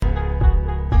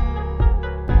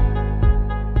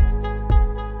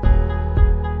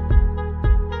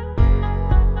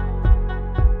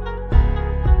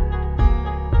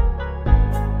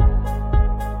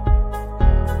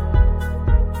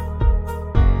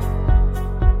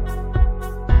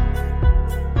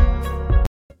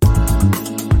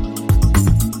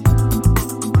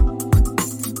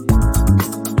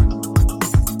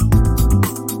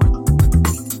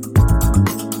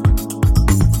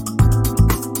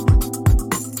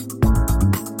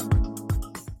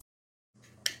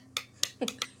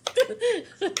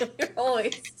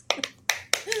Always.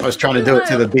 I was trying to do it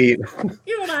to the beat.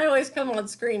 You and I always come on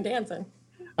screen dancing.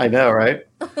 I know, right?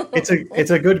 It's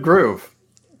a good groove.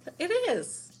 It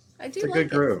is. I do It's a good like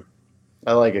it. groove.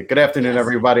 I like it. Good afternoon, Yes.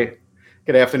 everybody.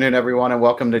 Good afternoon, everyone, and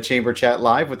welcome to Chamber Chat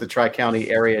Live with the Tri-County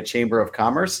Area Chamber of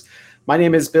Commerce. My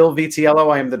name is Bill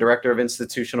Vitiello. I am the Director of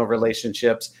Institutional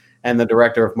Relationships and the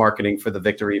Director of Marketing for the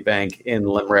Victory Bank in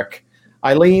Limerick.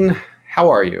 Eileen, how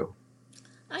are you?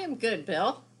 I am good,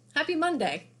 Bill. Happy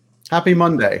Monday. Happy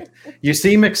Monday. You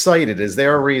seem excited. Is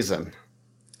there a reason?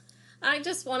 I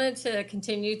just wanted to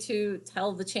continue to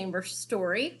tell the chamber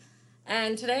story.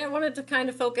 And today I wanted to kind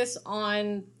of focus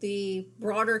on the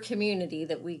broader community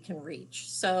that we can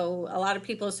reach. So, a lot of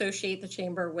people associate the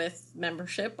chamber with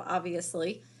membership,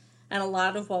 obviously. And a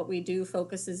lot of what we do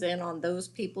focuses in on those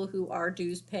people who are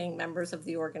dues paying members of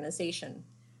the organization.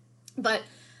 But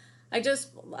I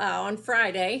just, on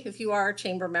Friday, if you are a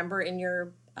chamber member in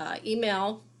your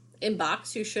email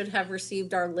inbox, you should have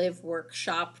received our Live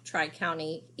Workshop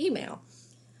Tri-County email.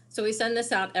 So we send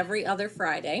this out every other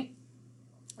Friday.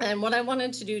 And what I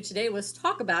wanted to do today was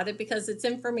talk about it because it's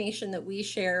information that we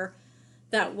share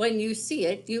that when you see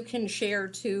it, you can share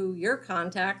to your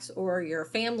contacts or your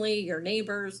family, your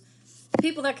neighbors,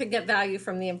 people that could get value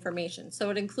from the information. So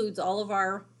it includes all of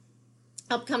our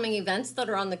upcoming events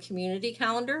that are on the community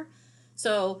calendar.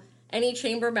 So any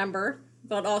chamber member,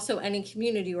 but also any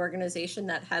community organization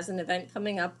that has an event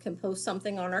coming up can post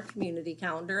something on our community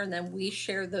calendar, and then we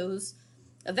share those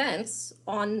events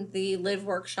on the Live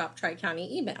Workshop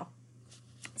Tri-County email.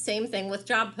 Same thing with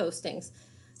job postings.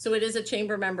 So it is a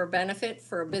chamber member benefit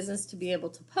for a business to be able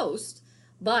to post,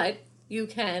 but you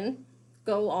can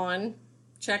go on,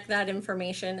 check that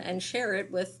information, and share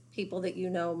it with people that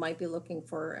you know might be looking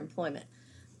for employment.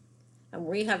 And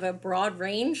we have a broad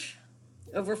range,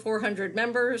 over 400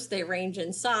 members. They range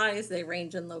in size, they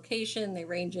range in location, they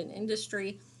range in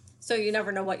industry. So you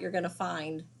never know what you're going to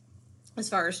find as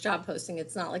far as job posting.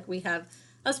 It's not like we have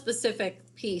a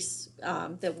specific piece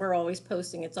that we're always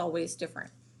posting. It's always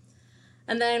different.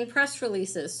 And then press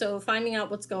releases. So finding out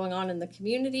what's going on in the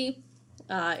community,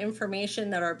 information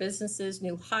that our businesses,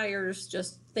 new hires,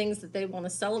 just things that they want to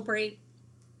celebrate.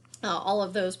 All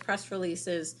of those press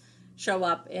releases show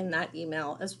up in that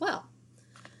email as well.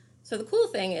 So the cool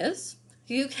thing is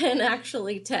you can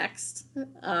actually text,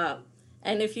 and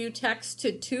if you text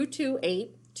to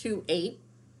 22828,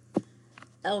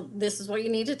 this is what you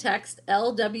need to text,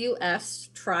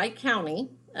 LWS Tri-County,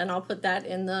 and I'll put that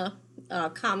in the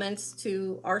comments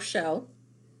to our show.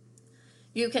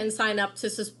 You can sign up to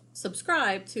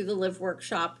subscribe to the Live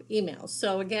Workshop emails.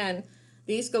 So again,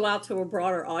 these go out to a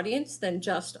broader audience than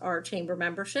just our chamber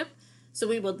membership. So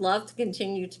we would love to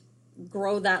continue to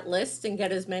grow that list and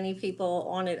get as many people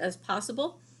on it as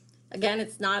possible. Again,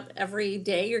 it's not every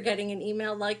day you're getting an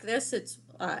email like this. It's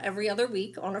every other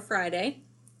week on a Friday.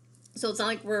 So it's not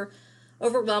like we're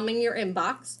overwhelming your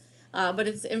inbox, but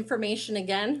it's information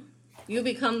again. You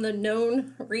become the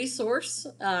known resource,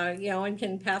 and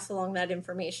can pass along that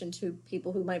information to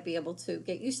people who might be able to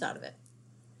get use out of it.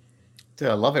 Dude,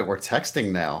 I love it. We're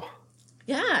texting now.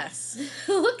 Yes.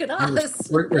 Look at us.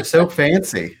 We're so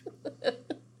fancy.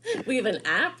 We have an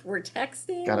app. We're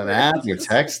texting. Got an app. You're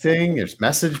texting. There's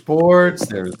message boards.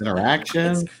 There's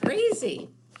interaction. It's crazy.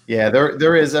 Yeah,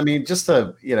 there is. I mean, just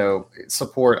to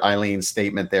support Eileen's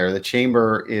statement there, the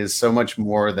chamber is so much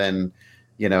more than,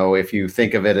 if you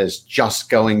think of it as just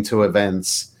going to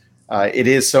events. It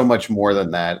is so much more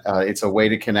than that. It's a way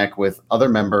to connect with other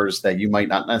members that you might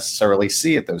not necessarily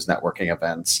see at those networking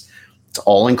events. It's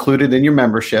all included in your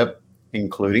membership,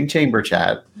 including Chamber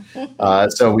Chat.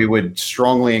 So we would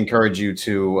strongly encourage you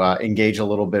to engage a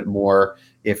little bit more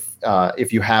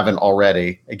if you haven't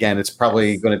already. Again, it's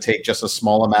probably going to take just a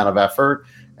small amount of effort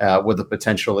with a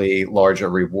potentially larger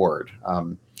reward.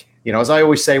 As I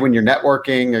always say, when you're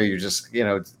networking or you're just,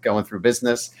 going through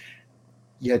business,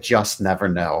 you just never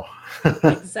know.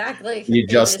 Exactly. You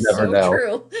just never know.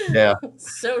 True. Yeah.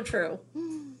 So true.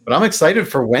 But I'm excited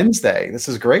for Wednesday. This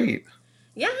is great.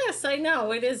 Yes, I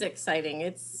know. It is exciting.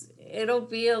 It'll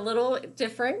be a little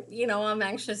different. I'm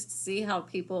anxious to see how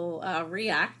people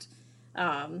react.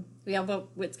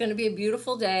 It's going to be a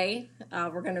beautiful day.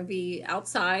 We're going to be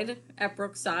outside at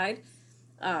Brookside.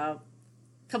 A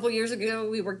couple years ago,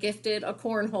 we were gifted a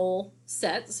cornhole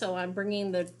set, so I'm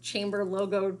bringing the chamber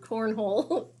logoed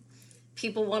cornhole.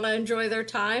 People want to enjoy their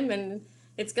time, and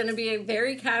it's going to be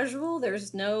very casual.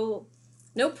 There's no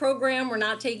program. We're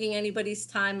not taking anybody's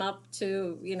time up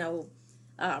to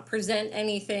present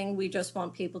anything. We just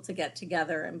want people to get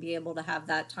together and be able to have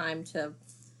that time to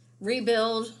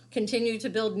rebuild, continue to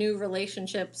build new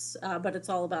relationships, but it's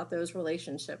all about those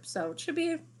relationships. So it should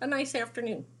be a nice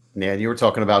afternoon. Yeah, you were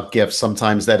talking about gifts.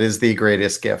 Sometimes that is the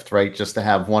greatest gift, right? Just to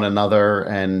have one another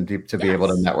and to be able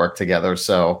to Yes. network together.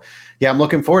 So, yeah, I'm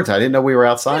looking forward to it. I didn't know we were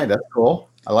outside. Yeah. That's cool.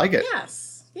 I like it.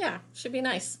 Yes. Yeah. Should be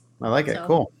nice. I like it. So,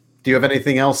 Cool. Do you have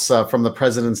anything else from the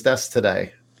president's desk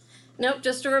today? nope.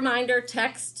 Just a reminder: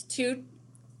 text to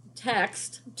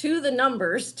the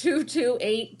numbers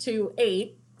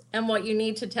 22828, and what you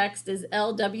need to text is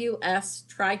LWS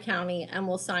Tri County, and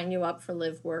we'll sign you up for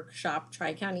Live Work Shop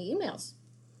Tri County emails.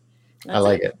 I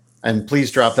like it. And please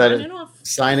drop that Signing in. off.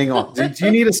 Signing Signing off. Do you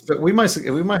need we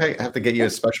might have to get you a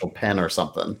special pen or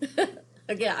something.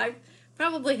 Yeah, I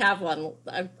probably have one.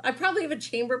 I probably have a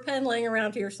chamber pen laying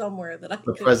around here somewhere that I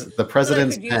The could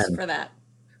president's use pen. for that.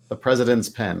 The president's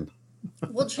pen.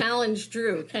 We'll challenge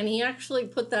Drew. Can he actually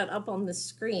put that up on the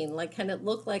screen? Like, can it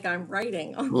look like I'm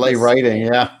writing on Like the writing,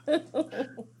 screen? yeah.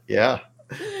 Yeah.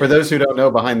 For those who don't know,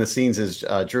 behind the scenes is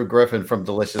Drew Griffin from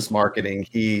Delicious Marketing.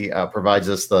 He provides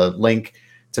us the link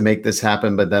to make this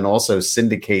happen, but then also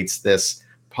syndicates this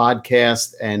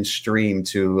podcast and stream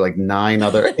to like 9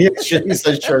 other. He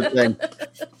says sure thing.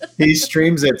 He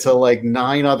streams it to like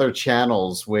 9 other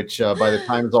channels, which by the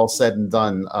time it's all said and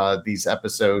done, these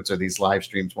episodes or these live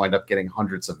streams wind up getting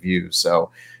hundreds of views.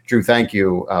 So, Drew, thank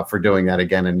you for doing that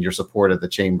again and your support of the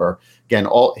chamber. Again,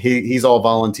 he's all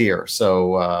volunteer,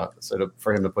 so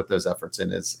for him to put those efforts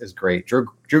in is great. Drew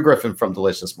Griffin from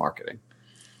Delicious Marketing.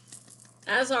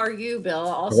 As are you, Bill.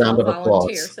 Also Round of a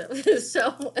volunteer. applause.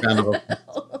 So Round of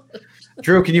applause.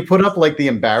 Drew, can you put up like the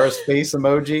embarrassed face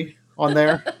emoji on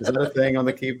there? Is that a thing on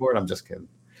the keyboard? I'm just kidding.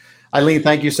 Eileen,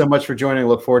 thank you so much for joining.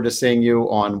 Look forward to seeing you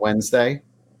on Wednesday.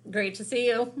 Great to see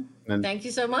you. And thank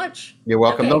you so much. You're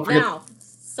welcome. Okay, Don't forget, now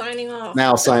signing off.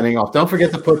 now signing off. Don't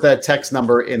forget to put that text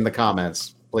number in the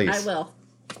comments, please. I will.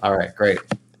 All right, great.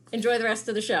 Enjoy the rest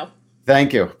of the show.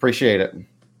 Thank you. Appreciate it.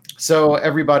 So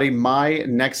everybody, my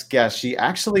next guest, she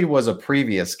actually was a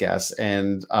previous guest.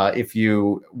 And if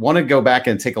you want to go back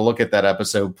and take a look at that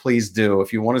episode, please do.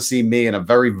 If you want to see me in a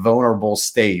very vulnerable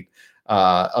state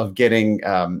of getting,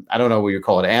 I don't know what you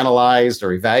call it, analyzed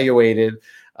or evaluated,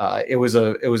 it was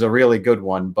a really good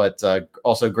one, but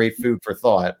also great food for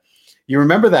thought. You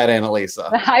remember that, Annalisa?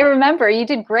 I remember. You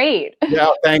did great. Yeah,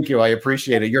 thank you. I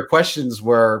appreciate it. Your questions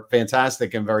were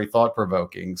fantastic and very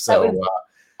thought-provoking. So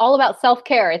all about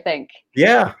self-care, I think.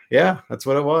 Yeah, that's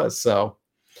what it was. So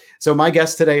my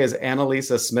guest today is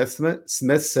Annalisa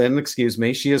Smithson, excuse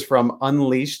me. She is from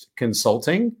Unleashed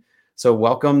Consulting. So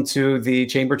welcome to the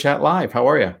Chamber Chat Live. How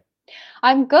are you?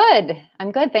 I'm good.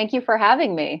 Thank you for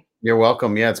having me. You're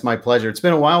welcome. Yeah, it's my pleasure. It's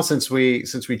been a while since we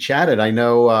chatted. I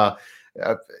know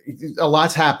a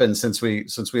lot's happened since we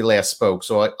last spoke.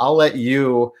 So I'll let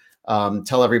you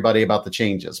tell everybody about the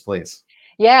changes, please.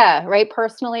 Yeah, right.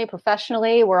 Personally,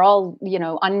 professionally, we're all,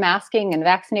 unmasking and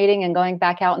vaccinating and going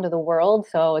back out into the world.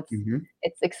 So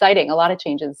it's exciting. A lot of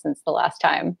changes since the last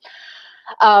time.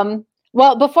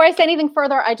 Well, before I say anything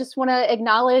further, I just want to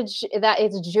acknowledge that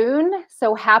it's June.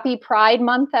 So happy Pride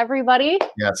Month, everybody.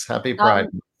 Yes, happy Pride.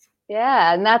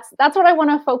 Yeah, and that's what I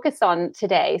want to focus on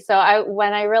today. So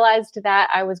when I realized that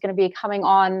I was going to be coming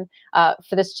on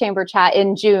for this chamber chat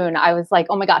in June, I was like,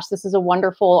 oh my gosh, this is a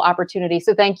wonderful opportunity.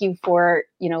 So thank you for,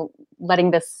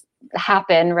 letting this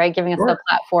happen, right? Giving us the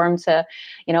platform to,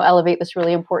 elevate this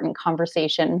really important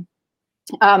conversation.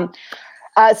 So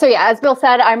yeah, as Bill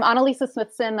said, I'm Annalisa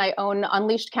Smithson. I own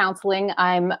Unleashed Counseling.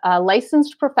 I'm a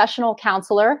licensed professional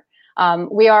counselor.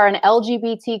 We are an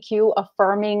LGBTQ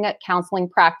affirming counseling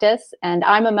practice, and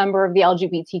I'm a member of the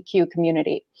LGBTQ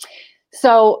community.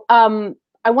 So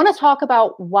I want to talk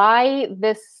about why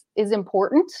this is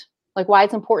important, like why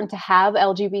it's important to have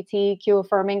LGBTQ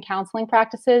affirming counseling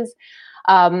practices.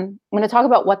 I'm going to talk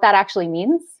about what that actually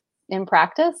means in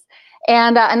practice.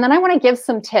 And then I want to give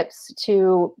some tips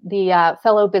to the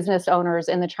fellow business owners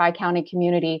in the Tri-County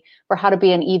community for how to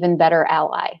be an even better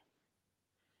ally.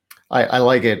 I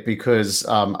like it because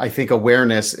I think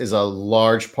awareness is a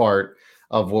large part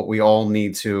of what we all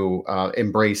need to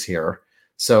embrace here.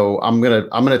 So I'm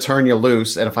gonna turn you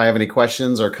loose, and if I have any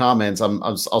questions or comments,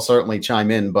 I'll certainly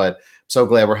chime in. But I'm so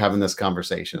glad we're having this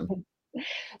conversation.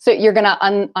 So you're gonna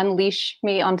unleash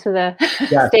me onto the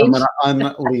yes, stage? I'm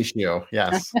gonna unleash you.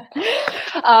 Yes.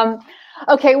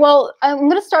 Okay, well, I'm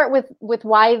going to start with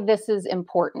why this is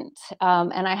important.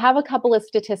 And I have a couple of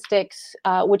statistics,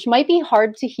 which might be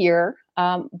hard to hear,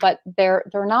 but they're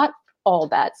not all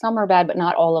bad. Some are bad, but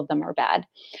not all of them are bad.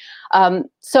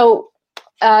 So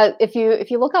if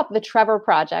you look up the Trevor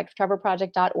Project,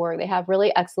 trevorproject.org, they have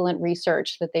really excellent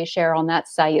research that they share on that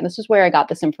site. And this is where I got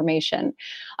this information.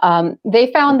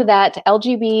 They found that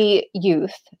LGB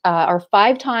youth are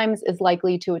 5 times as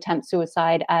likely to attempt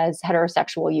suicide as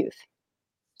heterosexual youth.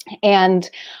 And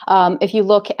if you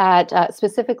look at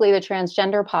specifically the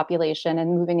transgender population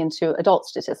and moving into adult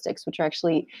statistics, which are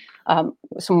actually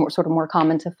some sort of more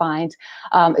common to find,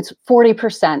 it's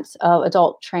 40% of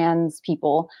adult trans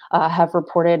people have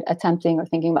reported attempting or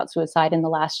thinking about suicide in the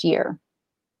last year.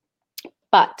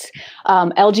 But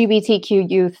LGBTQ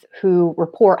youth who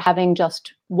report having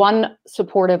just one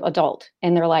supportive adult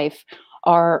in their life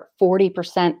are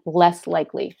 40% less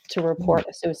likely to report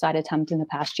a suicide attempt in the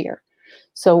past year.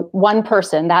 So one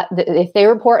person that if they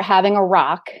report having a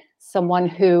rock, someone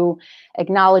who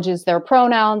acknowledges their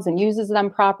pronouns and uses them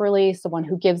properly, someone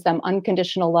who gives them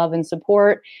unconditional love and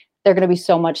support, they're going to be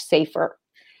so much safer.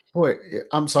 Boy,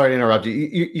 I'm sorry to interrupt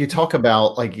you. You talk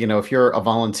about, like, if you're a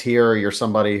volunteer, you're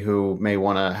somebody who may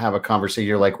want to have a conversation.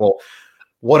 You're like, well,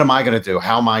 what am I going to do?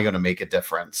 How am I going to make a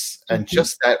difference? And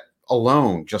just that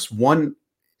alone, just one,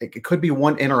 it could be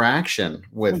one interaction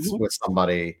with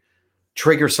somebody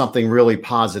triggers something really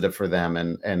positive for them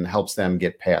and helps them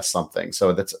get past something.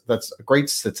 So that's a great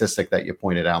statistic that you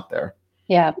pointed out there.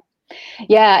 Yeah.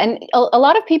 And a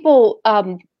lot of people,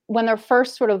 when they're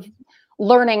first sort of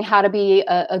learning how to be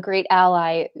a great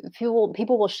ally,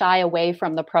 people will shy away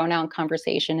from the pronoun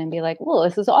conversation and be like, well,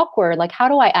 this is awkward. Like, how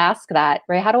do I ask that?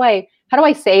 Right? How do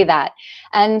I say that?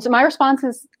 And my response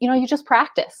is, you just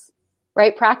practice.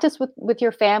 Right? Practice with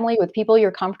your family, with people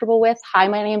you're comfortable with. Hi,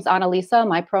 my name's Annalisa.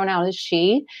 My pronoun is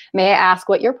she. May I ask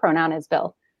what your pronoun is,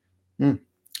 Bill?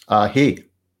 He.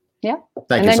 Yeah.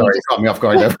 Thank you. Sorry, you caught me off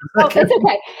guard there. Oh, it's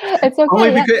okay. It's okay.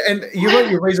 Only because, and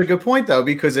you raise a good point, though,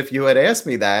 because if you had asked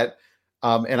me that,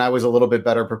 and I was a little bit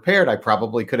better prepared, I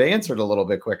probably could have answered a little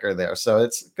bit quicker there. So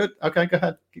it's good. Okay, go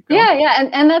ahead. Keep going. Yeah.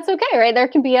 And that's okay, right? There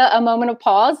can be a moment of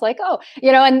pause, like, oh,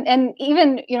 and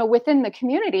even, within the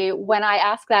community, when I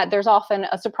ask that, there's often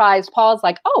a surprised pause,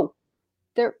 like, oh,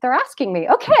 they're asking me.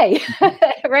 Okay.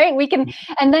 Right. We can,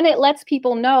 and then it lets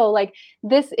people know, like,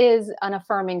 this is an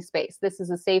affirming space. This is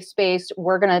a safe space.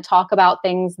 We're going to talk about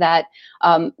things that,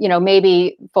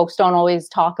 maybe folks don't always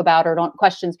talk about, or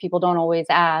questions people don't always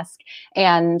ask.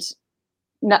 And,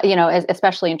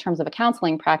 especially in terms of a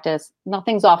counseling practice,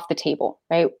 nothing's off the table,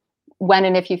 right? When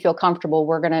and if you feel comfortable,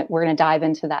 we're gonna dive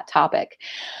into that topic.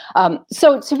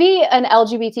 So to be an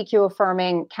LGBTQ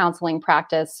affirming counseling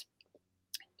practice,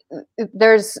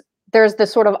 there's the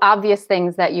sort of obvious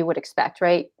things that you would expect,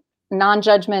 right?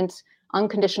 Non-judgment,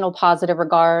 unconditional positive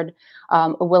regard,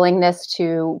 a willingness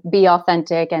to be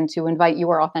authentic and to invite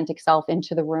your authentic self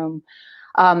into the room.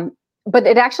 But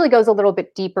it actually goes a little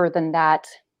bit deeper than that,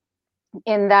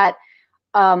 in that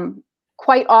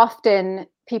quite often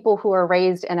people who are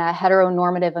raised in a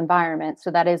heteronormative environment, so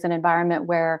that is an environment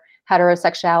where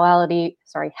heterosexuality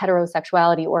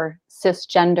or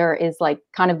cisgender is like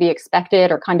kind of the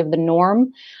expected or kind of the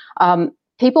norm,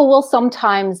 people will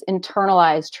sometimes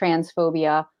internalize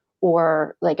transphobia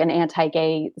or like an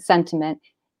anti-gay sentiment,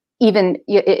 even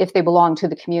if they belong to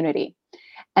the community.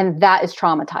 And that is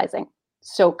traumatizing.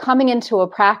 So coming into a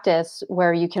practice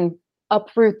where you can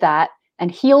uproot that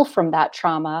and heal from that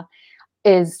trauma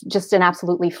is just an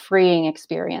absolutely freeing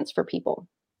experience for people,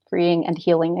 freeing and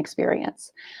healing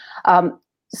experience.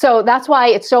 So that's why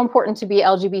it's so important to be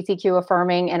LGBTQ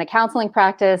affirming in a counseling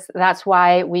practice. That's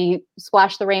why we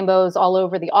splash the rainbows all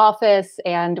over the office,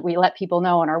 and we let people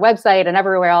know on our website and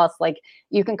everywhere else, like,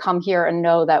 you can come here and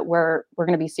know that we're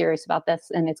going to be serious about this,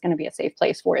 and it's going to be a safe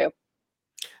place for you.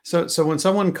 So when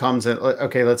someone comes in,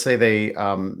 okay, let's say they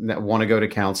want to go to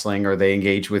counseling, or they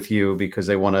engage with you because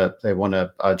they want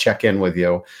to check in with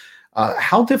you.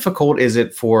 How difficult is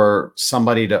it for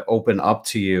somebody to open up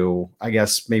to you? I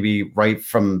guess maybe right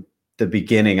from the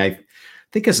beginning. I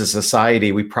think as a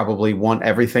society, we probably want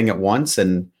everything at once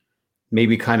and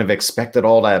maybe kind of expect it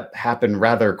all to happen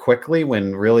rather quickly,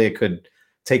 when really it could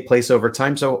take place over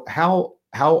time. So how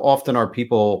often are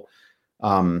people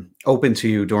open to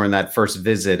you during that first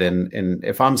visit? And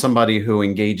if I'm somebody who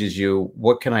engages you,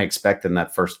 what can I expect in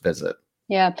that first visit?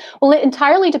 Yeah, well, it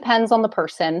entirely depends on the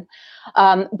person.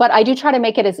 But I do try to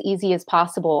make it as easy as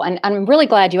possible. And I'm really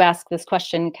glad you asked this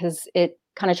question, because it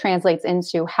kind of translates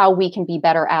into how we can be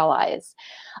better allies.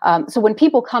 So when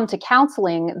people come to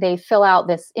counseling, they fill out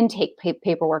this intake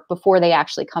paperwork before they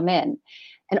actually come in.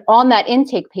 And on that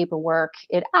intake paperwork,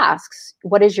 it asks,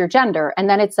 what is your gender? And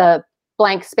then it's a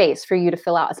blank space for you to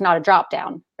fill out. It's not a drop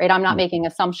down, right? I'm not making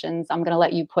assumptions. I'm going to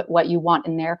let you put what you want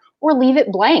in there, or leave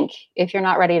it blank if you're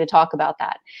not ready to talk about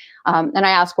that. And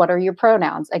I ask, what are your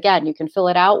pronouns? Again, you can fill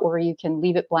it out or you can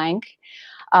leave it blank.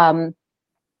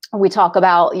 We talk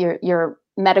about your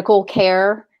medical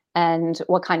care and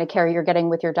what kind of care you're getting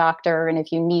with your doctor. And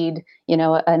if you need, an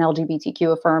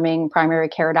LGBTQ affirming primary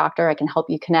care doctor, I can help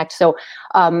you connect. So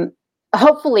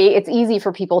hopefully it's easy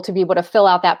for people to be able to fill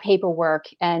out that paperwork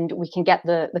and we can get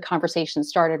the conversation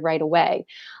started right away.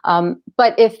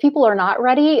 But if people are not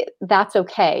ready, that's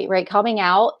okay, right? Coming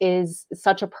out is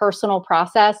such a personal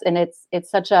process, and it's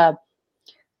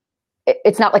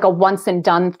not like a once and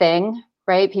done thing,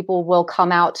 right? People will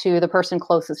come out to the person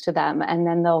closest to them, and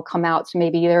then they'll come out to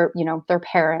maybe their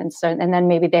parents, and then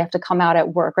maybe they have to come out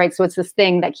at work, right? So it's this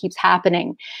thing that keeps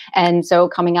happening. And so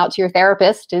coming out to your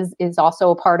therapist is also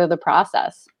a part of the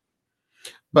process.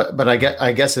 But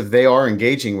I guess if they are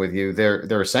engaging with you,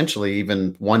 they're essentially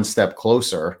even one step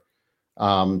closer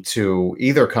to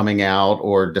either coming out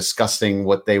or discussing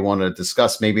what they want to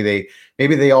discuss. Maybe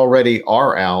they already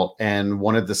are out and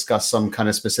want to discuss some kind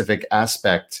of specific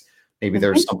aspect. Maybe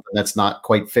there's something that's not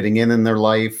quite fitting in their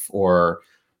life, or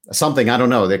something. I don't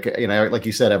know. Like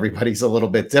you said, everybody's a little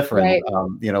bit different,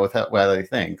 right. With how they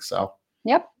think. So.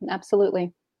 Yep,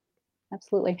 absolutely.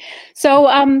 So,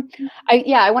 I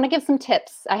want to give some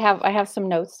tips. I have some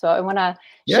notes, so I want to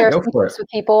share some tips with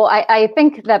people. I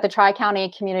think that the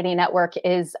Tri-County Community Network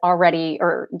is already,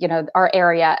 our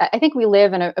area. I think we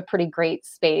live in a pretty great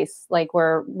space. Like,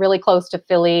 we're really close to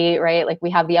Philly, right? Like, we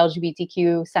have the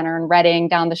LGBTQ Center in Reading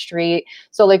down the street.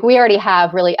 So, like, we already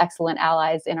have really excellent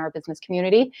allies in our business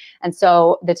community. And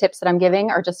so the tips that I'm giving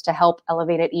are just to help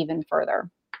elevate it even further.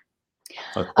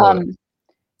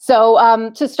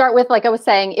 So to start with, like I was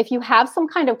saying, if you have some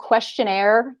kind of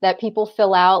questionnaire that people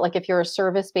fill out, like if you're a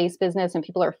service-based business and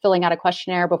people are filling out a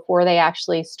questionnaire before they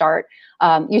actually start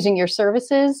using your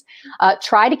services,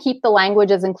 try to keep the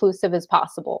language as inclusive as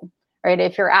possible, right?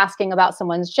 If you're asking about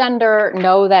someone's gender,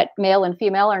 know that male and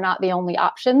female are not the only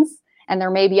options, and there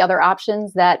may be other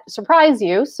options that surprise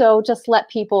you. So just let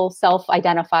people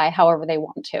self-identify however they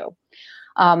want to.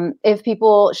 If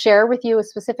people share with you a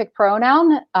specific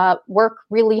pronoun, work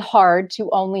really hard to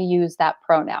only use that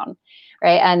pronoun,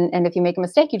 right? And if you make a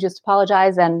mistake, you just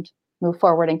apologize and move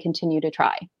forward and continue to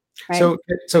try. Right?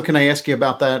 So can I ask you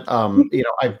about that?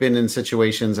 I've been in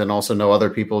situations, and also know other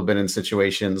people have been in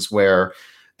situations where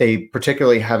they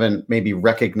particularly haven't maybe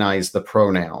recognized the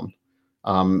pronoun.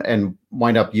 And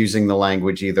wind up using the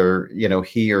language either,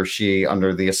 he or she,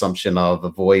 under the assumption of a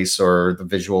voice or the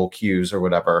visual cues or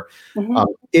whatever.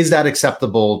 Mm-hmm. Is that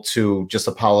acceptable to just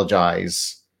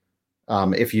apologize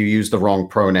if you use the wrong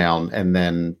pronoun? And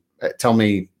then tell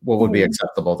me what would be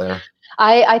acceptable there.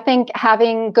 I think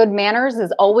having good manners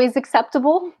is always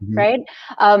acceptable, mm-hmm. right?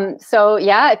 So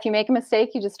if you make a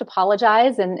mistake, you just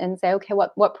apologize and say, okay,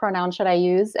 what pronoun should I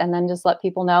use? And then just let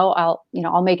people know.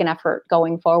 I'll make an effort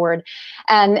going forward.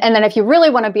 And then if you really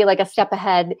want to be like a step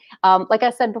ahead, like I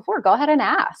said before, go ahead and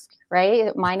ask,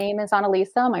 right? My name is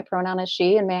Annalisa. My pronoun is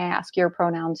she, and may I ask your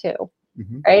pronoun too,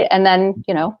 mm-hmm. right? And then,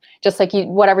 just like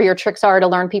whatever your tricks are to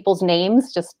learn people's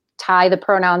names, just tie the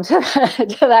pronoun to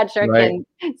that trick, right.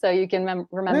 And so you can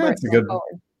remember it going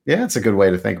forward. Yeah, it's a good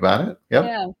way to think about it. Yep.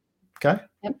 Yeah. Okay.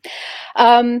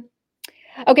 Yep.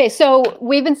 Okay, so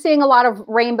we've been seeing a lot of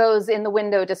rainbows in the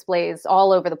window displays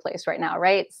all over the place right now,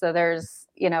 right? So there's,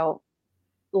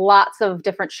 lots of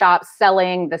different shops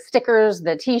selling the stickers,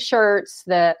 the T-shirts,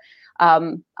 the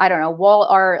wall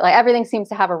art, like everything seems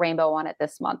to have a rainbow on it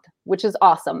this month, which is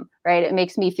awesome, right? It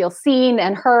makes me feel seen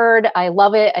and heard. I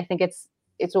love it. I think it's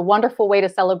a wonderful way to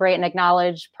celebrate and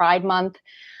acknowledge Pride Month.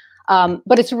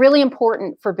 But it's really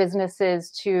important for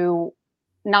businesses to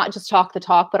not just talk the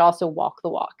talk, but also walk the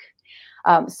walk.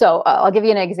 So I'll give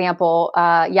you an example.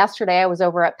 Yesterday, I was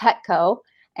over at Petco,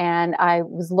 and I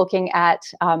was looking at,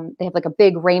 they have like a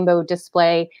big rainbow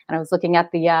display, and I was looking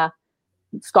at the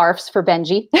scarves for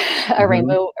Benji, a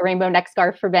rainbow neck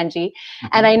scarf for Benji. Mm-hmm.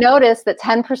 And I noticed that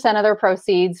 10% of their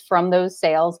proceeds from those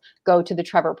sales go to the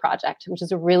Trevor Project, which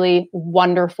is a really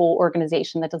wonderful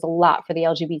organization that does a lot for the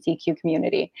LGBTQ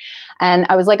community. And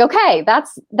I was like, okay,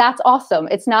 that's awesome.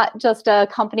 It's not just a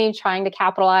company trying to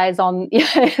capitalize on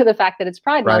the fact that it's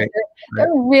Pride Month. They're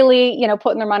really,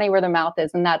 putting their money where their mouth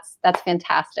is. And that's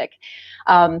fantastic.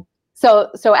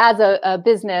 So as a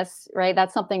business, right,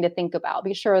 that's something to think about.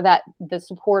 Be sure that the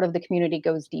support of the community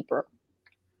goes deeper.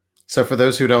 So for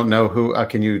those who don't know,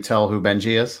 can you tell who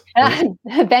Benji is?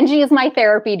 Benji is my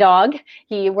therapy dog.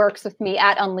 He works with me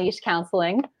at Unleashed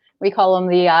Counseling. We call him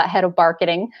the head of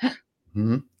marketing.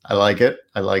 Mm-hmm. I like it.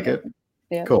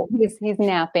 Yeah. Cool. He's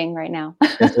napping right now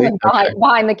Is he? Okay.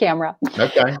 behind the camera.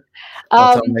 Okay.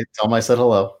 I'll tell him I said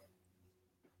hello.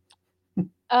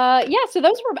 Yeah, so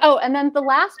those were, oh, and then the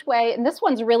last way, and this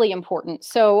one's really important.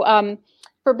 So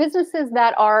for businesses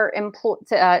that are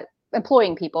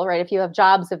employing people, right? If you have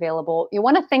jobs available, you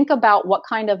want to think about what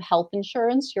kind of health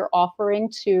insurance you're offering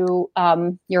to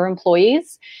your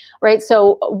employees, right?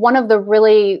 So one of the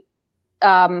really,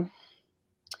 how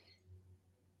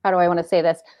do I want to say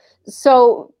this?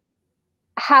 So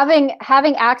having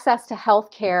access to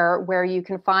healthcare where you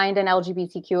can find an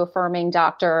LGBTQ affirming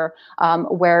doctor,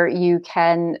 where you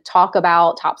can talk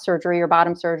about top surgery or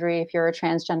bottom surgery if you're a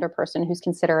transgender person who's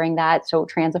considering that, so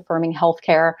trans affirming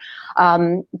healthcare,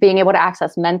 being able to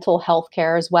access mental health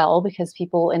care as well, because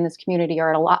people in this community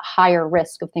are at a lot higher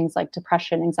risk of things like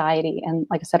depression, anxiety, and,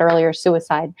 like I said earlier,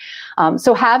 suicide.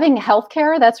 So having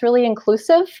healthcare that's really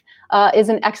inclusive is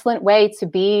an excellent way to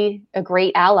be a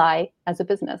great ally as a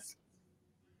business.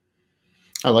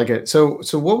 I like it. So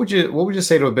what would you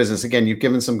say to a business? Again, you've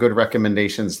given some good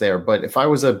recommendations there, but if I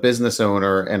was a business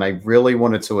owner and I really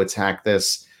wanted to attack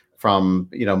this from,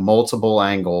 multiple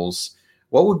angles,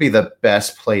 what would be the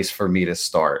best place for me to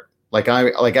start?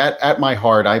 At my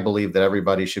heart, I believe that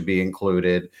everybody should be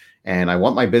included, and I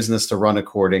want my business to run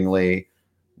accordingly.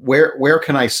 Where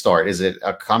can I start? Is it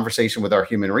a conversation with our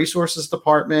human resources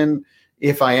department?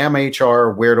 If I am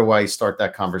HR, where do I start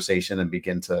that conversation and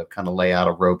begin to kind of lay out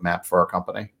a roadmap for our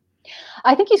company?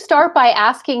 I think you start by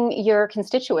asking your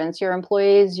constituents, your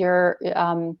employees, your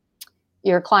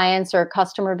clients or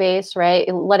customer base, right?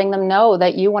 Letting them know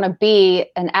that you want to be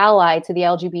an ally to the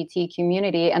LGBT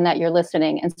community and that you're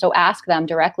listening. And so ask them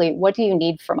directly, what do you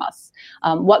need from us?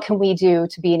 What can we do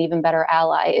to be an even better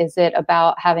ally? Is it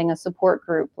about having a support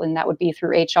group? And that would be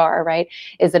through HR, right?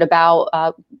 Is it about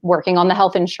working on the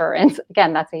health insurance?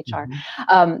 Again, that's HR.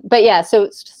 But yeah,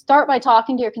 so start by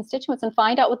talking to your constituents and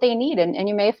find out what they need. And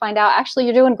you may find out, actually,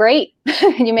 you're doing great.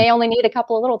 You may only need a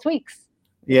couple of little tweaks.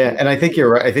 Yeah, and I think you're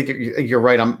right. I think you're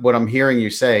right. What I'm hearing you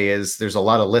say is there's a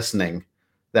lot of listening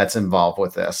that's involved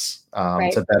with this,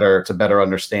 Right. to better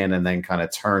understand and then kind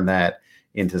of turn that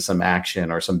into some action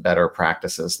or some better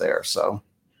practices there. So,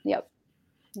 Yep.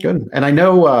 good. And I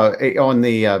know on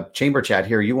the chamber chat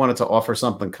here, you wanted to offer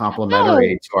something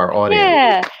complimentary to our audience.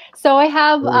 Yeah. So I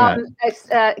have,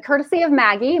 Yeah. courtesy of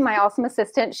Maggie, my awesome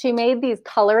assistant, she made these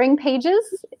coloring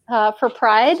pages for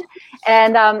Pride,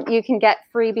 and you can get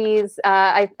freebies.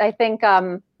 I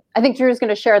think Drew's going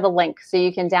to share the link so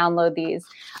you can download these.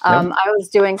 I was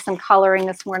doing some coloring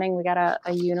this morning. We got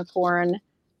a unicorn.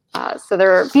 So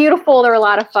they're beautiful. They're a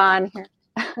lot of fun.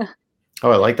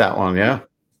 Oh, I like that one. Yeah.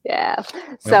 Yeah.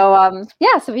 So,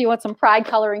 so if you want some Pride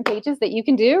coloring pages that you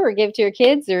can do or give to your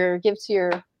kids or give to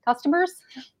your customers.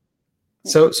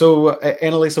 So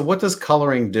Annalisa, what does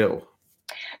coloring do?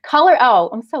 Oh,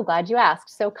 I'm so glad you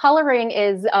asked. So coloring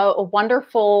is a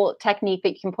wonderful technique that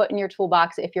you can put in your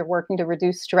toolbox if you're working to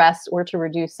reduce stress or to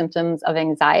reduce symptoms of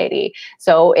anxiety.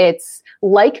 So it's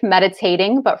like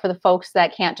meditating, but for the folks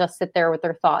that can't just sit there with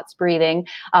their thoughts breathing.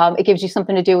 It gives you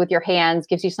something to do with your hands,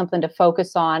 gives you something to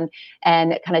focus on,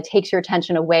 and it kind of takes your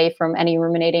attention away from any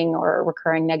ruminating or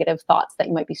recurring negative thoughts that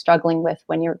you might be struggling with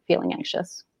when you're feeling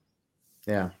anxious.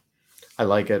 Yeah. I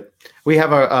like it. We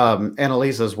have our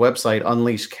Annalisa's website,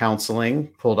 Unleash Counseling,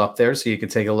 pulled up there, so you can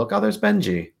take a look. Oh, there's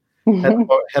Benji,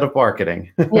 head of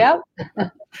marketing. Yep.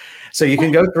 So you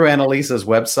can go through Annalisa's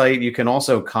website. You can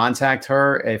also contact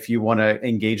her if you want to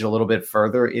engage a little bit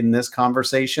further in this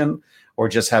conversation or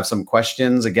just have some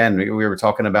questions. Again, we were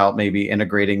talking about maybe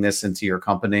integrating this into your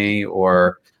company,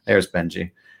 or there's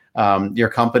Benji, your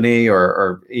company,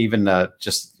 or even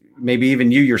just maybe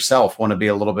even you yourself want to be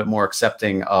a little bit more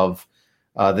accepting of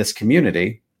this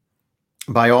community.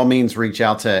 By all means, reach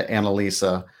out to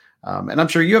Annalisa. And I'm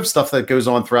sure you have stuff that goes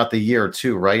on throughout the year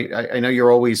too, right? I know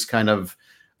you're always kind of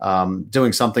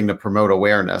doing something to promote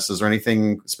awareness. Is there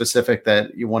anything specific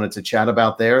that you wanted to chat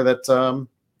about there that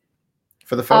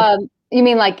for the folks? You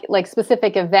mean like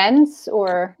specific events,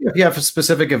 or? If you have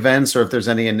specific events, or if there's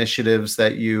any initiatives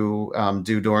that you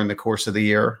do during the course of the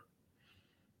year?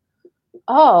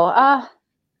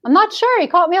 I'm not sure. You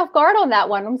caught me off guard on that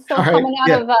one. I'm still coming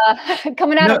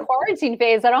out of quarantine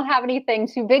phase. I don't have anything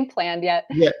too big planned yet.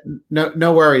 Yeah,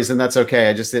 no worries, and that's okay.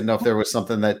 I just didn't know if there was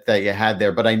something that you had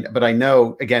there. But I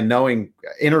know, again,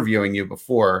 interviewing you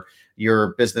before,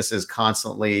 your business is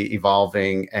constantly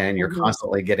evolving, and you're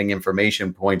constantly getting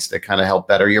information points that kind of help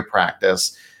better your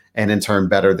practice, and in turn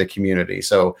better the community.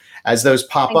 So as those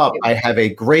pop up, I have a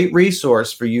great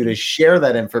resource for you to share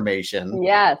that information.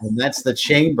 Yes, and that's the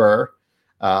Chamber.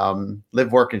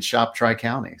 Live, work, and shop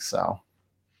Tri-County. So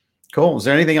Cool. Is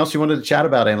there anything else you wanted to chat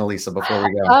about, Annalisa, before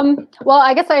we go? Well,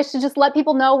 I guess I should just let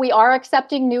people know we are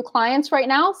accepting new clients right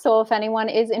now. So if anyone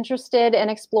is interested in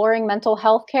exploring mental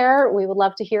health care, we would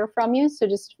love to hear from you. So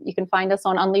just you can find us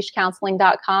on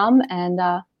unleashcounseling.com,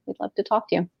 and we'd love to talk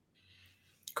to you.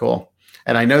 Cool.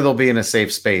 And I know they'll be in a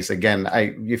safe space. Again,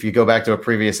 if you go back to a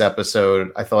previous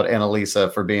episode, I thought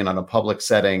Annalisa, for being on a public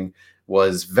setting,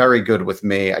 was very good with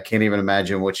me. I can't even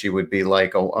imagine what she would be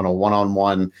like on a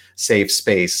one-on-one safe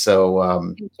space.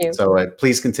 So,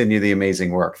 please continue the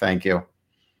amazing work. Thank you.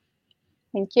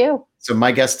 Thank you. So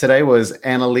my guest today was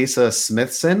Annalisa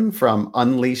Smithson from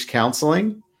Unleash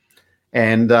Counseling.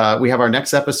 And we have our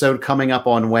next episode coming up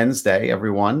on Wednesday,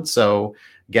 everyone. So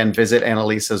again, visit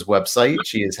Annalisa's website.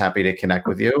 She is happy to connect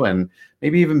with you. And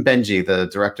maybe even Benji, the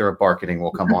director of marketing,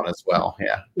 will come on as well.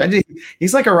 Yeah. Benji,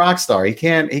 he's like a rock star. He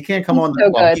can't come on. So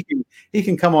well, he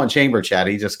can come on Chamber Chat.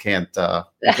 He just can't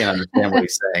understand what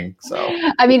he's saying. So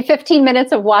I mean, 15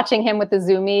 minutes of watching him with the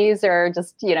Zoomies, or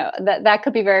just, that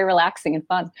could be very relaxing and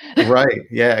fun. Right.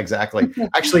 Yeah, exactly.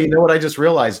 Actually, you know what I just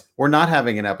realized? We're not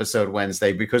having an episode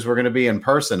Wednesday because we're going to be in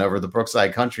person over the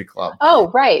Brookside Country Club. Oh,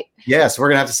 right. Yes, we're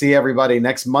going to have to see everybody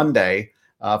next Monday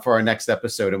for our next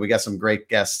episode. And we got some great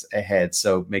guests ahead.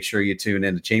 So make sure you tune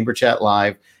in to Chamber Chat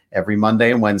Live every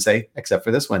Monday and Wednesday, except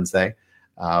for this Wednesday,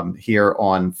 here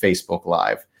on Facebook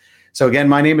Live. So again,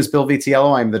 my name is Bill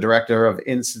Vitiello. I'm the Director of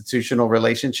Institutional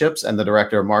Relationships and the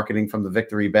Director of Marketing from the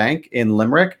Victory Bank in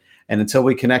Limerick. And until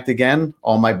we connect again,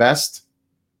 all my best.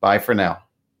 Bye for now.